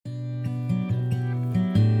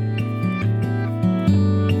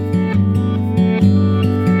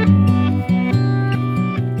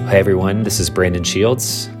Hey everyone, this is Brandon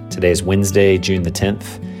Shields. Today is Wednesday, June the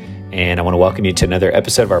 10th, and I want to welcome you to another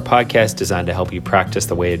episode of our podcast designed to help you practice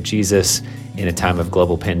the way of Jesus in a time of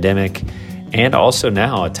global pandemic, and also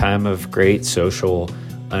now a time of great social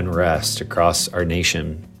unrest across our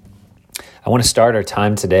nation. I want to start our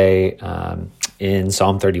time today in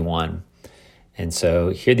Psalm 31. And so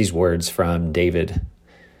hear these words from David.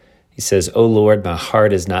 He says, "O Lord, my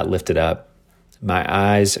heart is not lifted up. My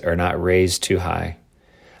eyes are not raised too high.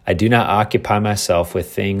 I do not occupy myself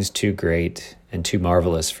with things too great and too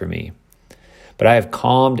marvelous for me. But I have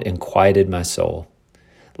calmed and quieted my soul,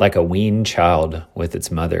 like a weaned child with its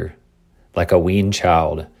mother. Like a weaned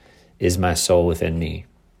child is my soul within me.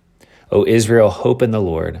 O Israel, hope in the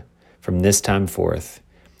Lord from this time forth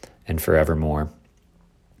and forevermore."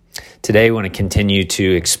 Today, I want to continue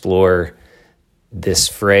to explore this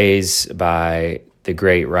phrase by the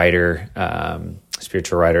great writer,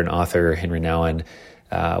 spiritual writer and author, Henry Nouwen,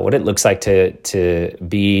 what it looks like to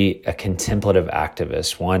be a contemplative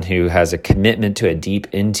activist, one who has a commitment to a deep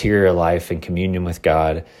interior life and communion with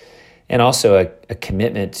God, and also a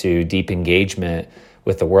commitment to deep engagement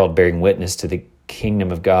with the world, bearing witness to the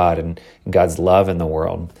kingdom of God and God's love in the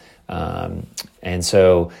world. And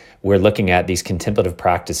so we're looking at these contemplative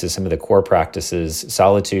practices, some of the core practices,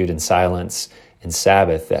 solitude and silence and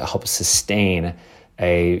Sabbath, that help sustain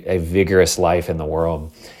a vigorous life in the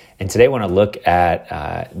world. And today I want to look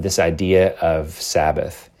at this idea of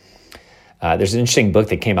Sabbath. There's an interesting book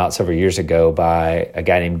that came out several years ago by a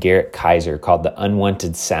guy named Garrett Kaiser called The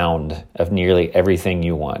Unwanted Sound of Nearly Everything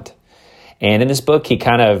You Want. And in this book, he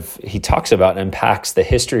talks about and unpacks the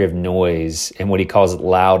history of noise and what he calls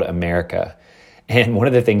loud America. And one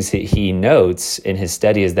of the things that he notes in his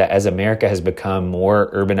study is that as America has become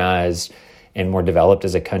more urbanized and more developed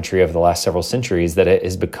as a country over the last several centuries, that it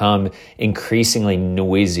has become increasingly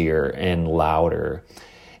noisier and louder.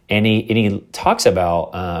 And he talks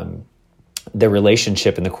about the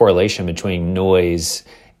relationship and the correlation between noise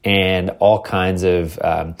and all kinds of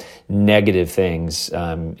negative things.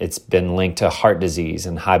 It's been linked to heart disease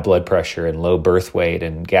and high blood pressure and low birth weight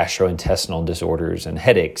and gastrointestinal disorders and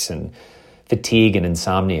headaches and fatigue and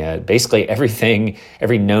insomnia. Basically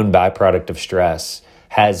every known byproduct of stress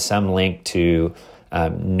has some link to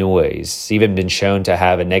noise. It's even been shown to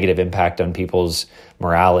have a negative impact on people's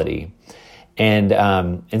morality. And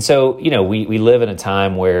so, we live in a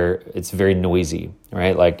time where it's very noisy,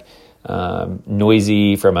 right? Like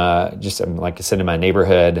noisy from like I said, in my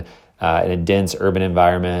neighborhood, in a dense urban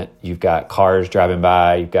environment. You've got cars driving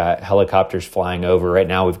by, you've got helicopters flying over. Right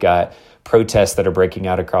now we've got protests that are breaking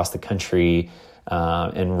out across the country,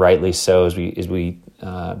 and rightly so, as we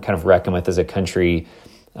kind of reckon with as a country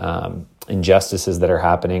injustices that are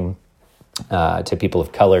happening to people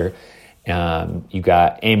of color. You've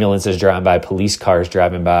got ambulances driving by, police cars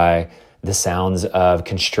driving by, the sounds of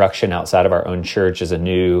construction outside of our own church as a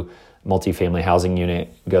new multifamily housing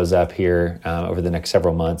unit goes up here over the next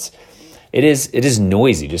several months. It is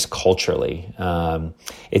noisy just culturally.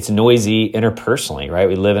 It's noisy interpersonally, right?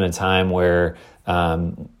 We live in a time where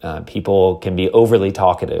people can be overly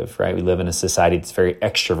talkative, right? We live in a society that's very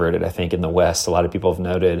extroverted. I think in the West, a lot of people have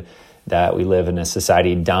noted that we live in a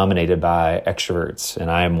society dominated by extroverts, and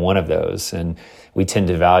I am one of those. And we tend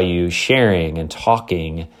to value sharing and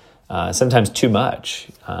talking, sometimes too much.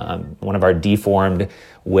 One of our deformed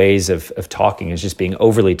ways of talking is just being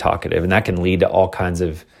overly talkative, and that can lead to all kinds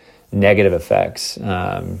of negative effects,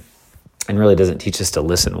 and really doesn't teach us to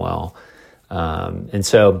listen well. And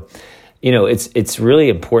so, it's really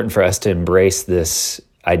important for us to embrace this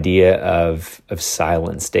idea of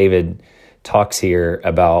silence. David talks here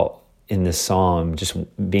about, in this psalm, just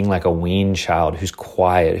being like a weaned child who's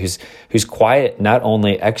quiet, who's quiet not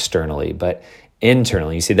only externally but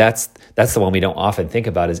internally. You see, that's the one we don't often think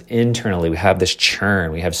about, is internally. We have this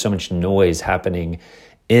churn. We have so much noise happening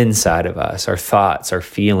inside of us, our thoughts, our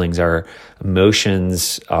feelings, our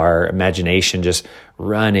emotions, our imagination just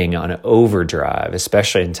running on an overdrive,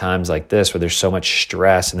 especially in times like this where there's so much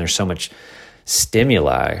stress and there's so much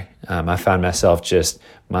stimuli. I find myself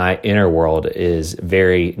my inner world is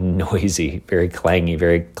very noisy, very clangy,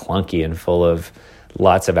 very clunky, and full of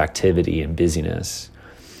lots of activity and busyness.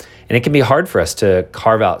 And it can be hard for us to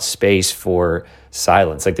carve out space for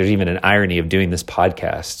silence. Like, there's even an irony of doing this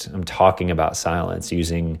podcast. I'm talking about silence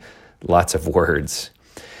using lots of words.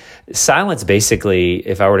 Silence, basically,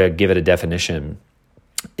 if I were to give it a definition,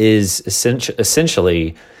 is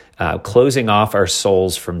essentially closing off our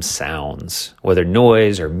souls from sounds, whether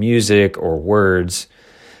noise or music or words,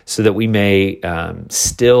 so that we may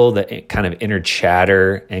still the kind of inner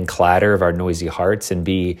chatter and clatter of our noisy hearts and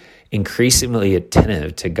be increasingly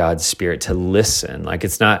attentive to God's Spirit, to listen. Like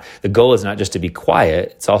the goal is not just to be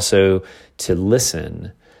quiet, it's also to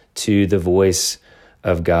listen to the voice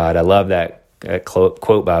of God. I love that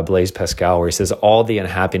quote by Blaise Pascal where he says, all the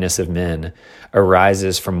unhappiness of men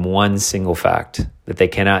arises from one single fact, that they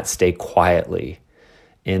cannot stay quietly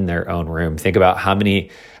in their own room. Think about how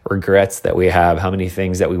many regrets that we have, how many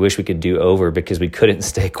things that we wish we could do over because we couldn't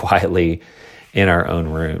stay quietly in our own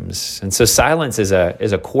rooms. And so silence is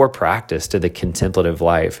a core practice to the contemplative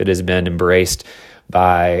life. It has been embraced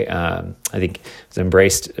by, I think it's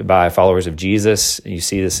embraced by followers of Jesus. You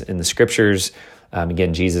see this in the scriptures.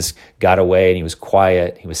 Again, Jesus got away and he was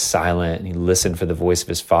quiet, he was silent, and he listened for the voice of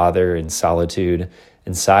his Father in solitude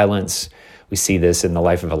and silence. We see this in the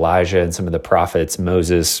life of Elijah and some of the prophets,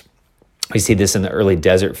 Moses. We see this in the early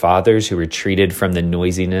desert fathers who retreated from the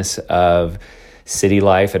noisiness of city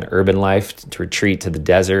life and urban life to retreat to the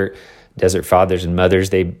desert. Desert fathers and mothers,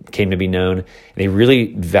 they came to be known. And they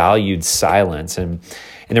really valued silence. And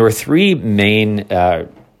there were three main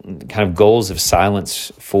kind of goals of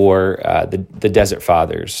silence for the desert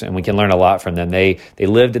fathers, and we can learn a lot from them. They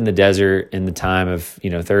lived in the desert in the time of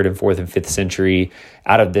 3rd and 4th and 5th century.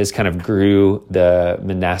 Out of this kind of grew the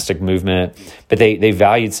monastic movement, but they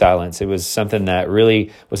valued silence. It was something that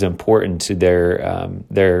really was important to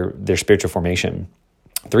their spiritual formation.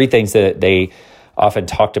 Three things that they often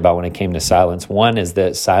talked about when it came to silence. One is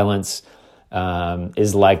that silence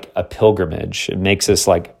is like a pilgrimage. It makes us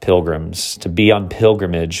like pilgrims. To be on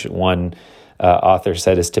pilgrimage, one author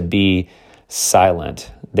said, is to be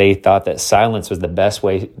silent. They thought that silence was the best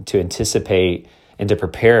way to anticipate and to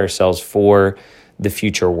prepare ourselves for the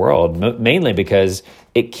future world, mainly because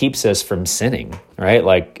it keeps us from sinning, right?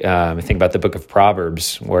 Like I think about the book of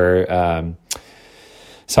Proverbs where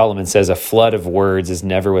Solomon says, a flood of words is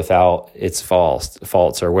never without its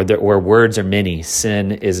faults, or where words are many,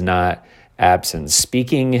 sin is not absent.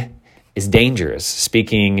 Speaking is dangerous.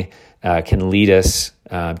 Speaking can lead us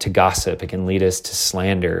to gossip. It can lead us to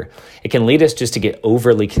slander. It can lead us just to get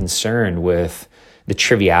overly concerned with the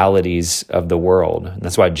trivialities of the world. And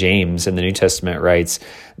that's why James in the New Testament writes,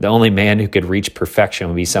 the only man who could reach perfection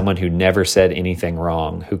would be someone who never said anything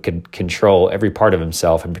wrong, who could control every part of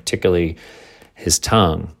himself, and particularly his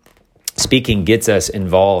tongue. Speaking gets us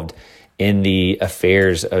involved in the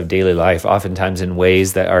affairs of daily life, oftentimes in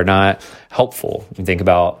ways that are not helpful. You think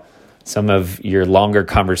about some of your longer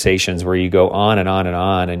conversations where you go on and on and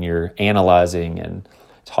on, and you're analyzing and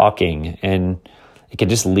talking, and it can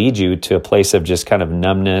just lead you to a place of just kind of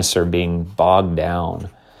numbness or being bogged down.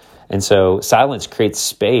 And so silence creates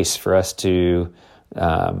space for us to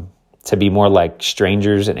be more like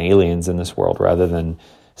strangers and aliens in this world rather than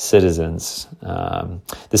citizens.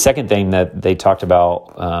 The second thing that they talked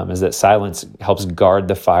about is that silence helps guard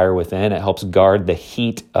the fire within. It helps guard the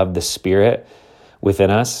heat of the Spirit within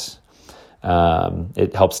us.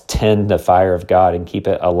 It helps tend the fire of God and keep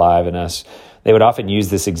it alive in us. They would often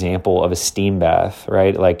use this example of a steam bath,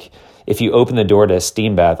 right? Like if you open the door to a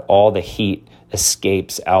steam bath, all the heat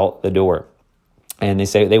escapes out the door. And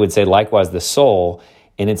they would say, likewise, the soul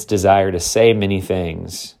in its desire to say many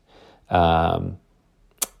things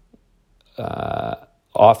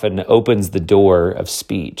often opens the door of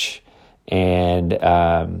speech, and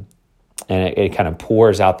it kind of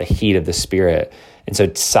pours out the heat of the Spirit. And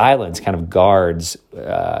so silence kind of guards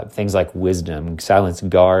things like wisdom. Silence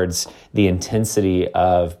guards the intensity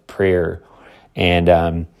of prayer,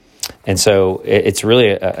 and so it's really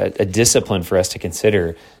a discipline for us to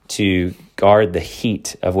consider, to guard the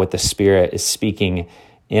heat of what the Spirit is speaking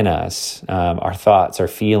in us, our thoughts, our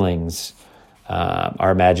feelings,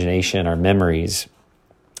 our imagination, our memories.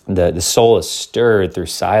 The soul is stirred through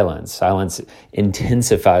silence. Silence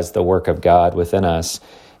intensifies the work of God within us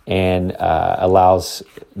and allows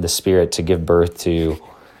the Spirit to give birth to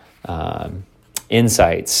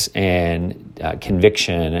insights and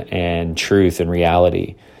conviction and truth and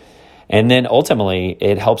reality. And then ultimately,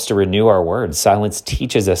 it helps to renew our words. Silence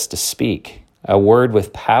teaches us to speak. A word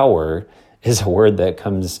with power is a word that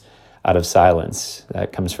comes out of silence.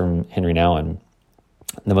 That comes from Henry Nouwen.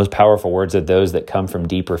 The most powerful words are those that come from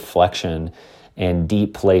deep reflection and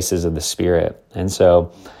deep places of the Spirit. And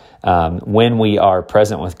so when we are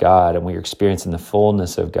present with God and we are experiencing the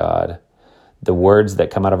fullness of God, the words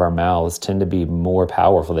that come out of our mouths tend to be more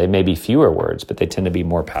powerful. They may be fewer words, but they tend to be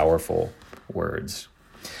more powerful words.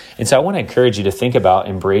 And so I want to encourage you to think about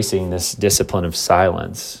embracing this discipline of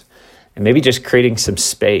silence and maybe just creating some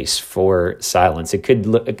space for silence. It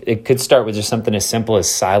could start with just something as simple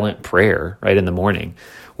as silent prayer right in the morning,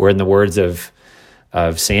 or in the words of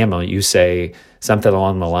of Samuel, you say something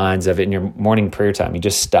along the lines of, in your morning prayer time, you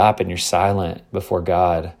just stop and you're silent before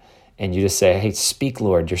God and you just say, hey, speak,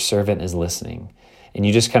 Lord, your servant is listening. And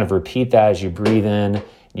you just kind of repeat that as you breathe in and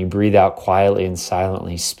you breathe out quietly and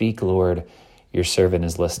silently. Speak, Lord, your servant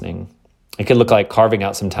is listening. It could look like carving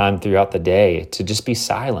out some time throughout the day to just be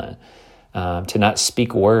silent, to not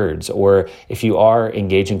speak words. Or if you are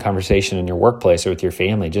engaging conversation in your workplace or with your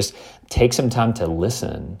family, just take some time to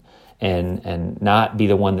listen and not be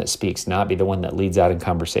the one that speaks, not be the one that leads out in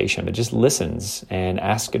conversation, but just listens and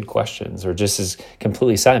asks good questions, or just is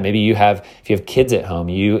completely silent. Maybe if you have kids at home,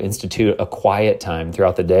 you institute a quiet time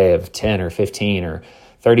throughout the day of 10 or 15 or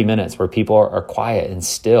 30 minutes where people are quiet and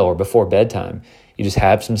still, or before bedtime, you just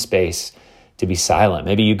have some space to be silent.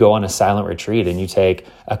 Maybe you go on a silent retreat and you take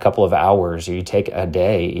a couple of hours, or you take a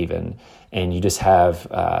day even, and you just have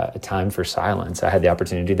a time for silence. I had the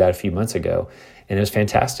opportunity to do that a few months ago, and it was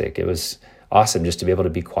fantastic. It was awesome just to be able to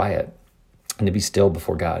be quiet and to be still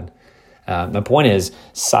before God. My point is,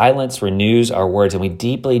 silence renews our words, and we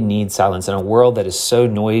deeply need silence in a world that is so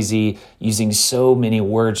noisy, using so many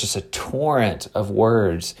words, just a torrent of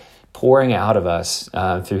words pouring out of us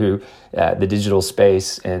through the digital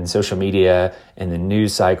space and social media and the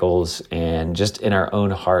news cycles, and just in our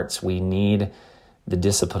own hearts. We need the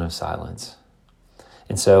discipline of silence.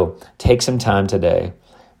 And so take some time today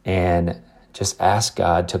and just ask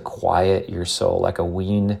God to quiet your soul, like a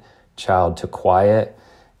weaned child, to quiet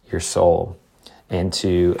your soul and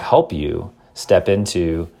to help you step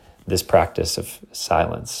into this practice of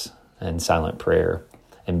silence and silent prayer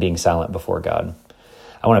and being silent before God.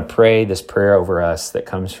 I want to pray this prayer over us that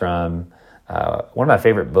comes from one of my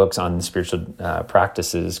favorite books on spiritual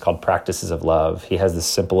practices called Practices of Love. He has this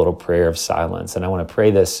simple little prayer of silence, and I want to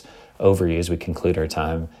pray this over you as we conclude our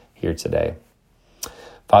time here today.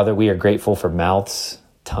 Father, we are grateful for mouths,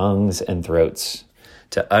 tongues, and throats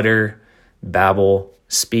to utter, babble,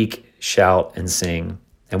 speak, shout, and sing.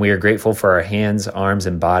 And we are grateful for our hands, arms,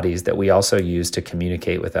 and bodies that we also use to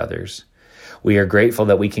communicate with others. We are grateful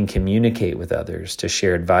that we can communicate with others to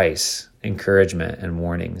share advice, encouragement, and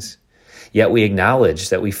warnings. Yet we acknowledge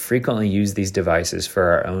that we frequently use these devices for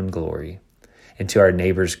our own glory and to our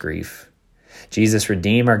neighbor's grief. Jesus,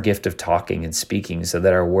 redeem our gift of talking and speaking so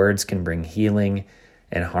that our words can bring healing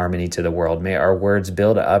and harmony to the world. May our words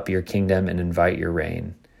build up your kingdom and invite your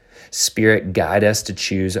reign. Spirit, guide us to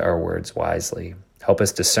choose our words wisely. Help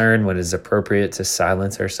us discern when it is appropriate to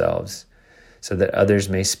silence ourselves so that others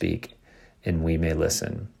may speak and we may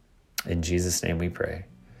listen. In Jesus' name we pray.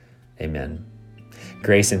 Amen.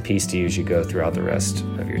 Grace and peace to you as you go throughout the rest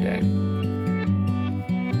of your day.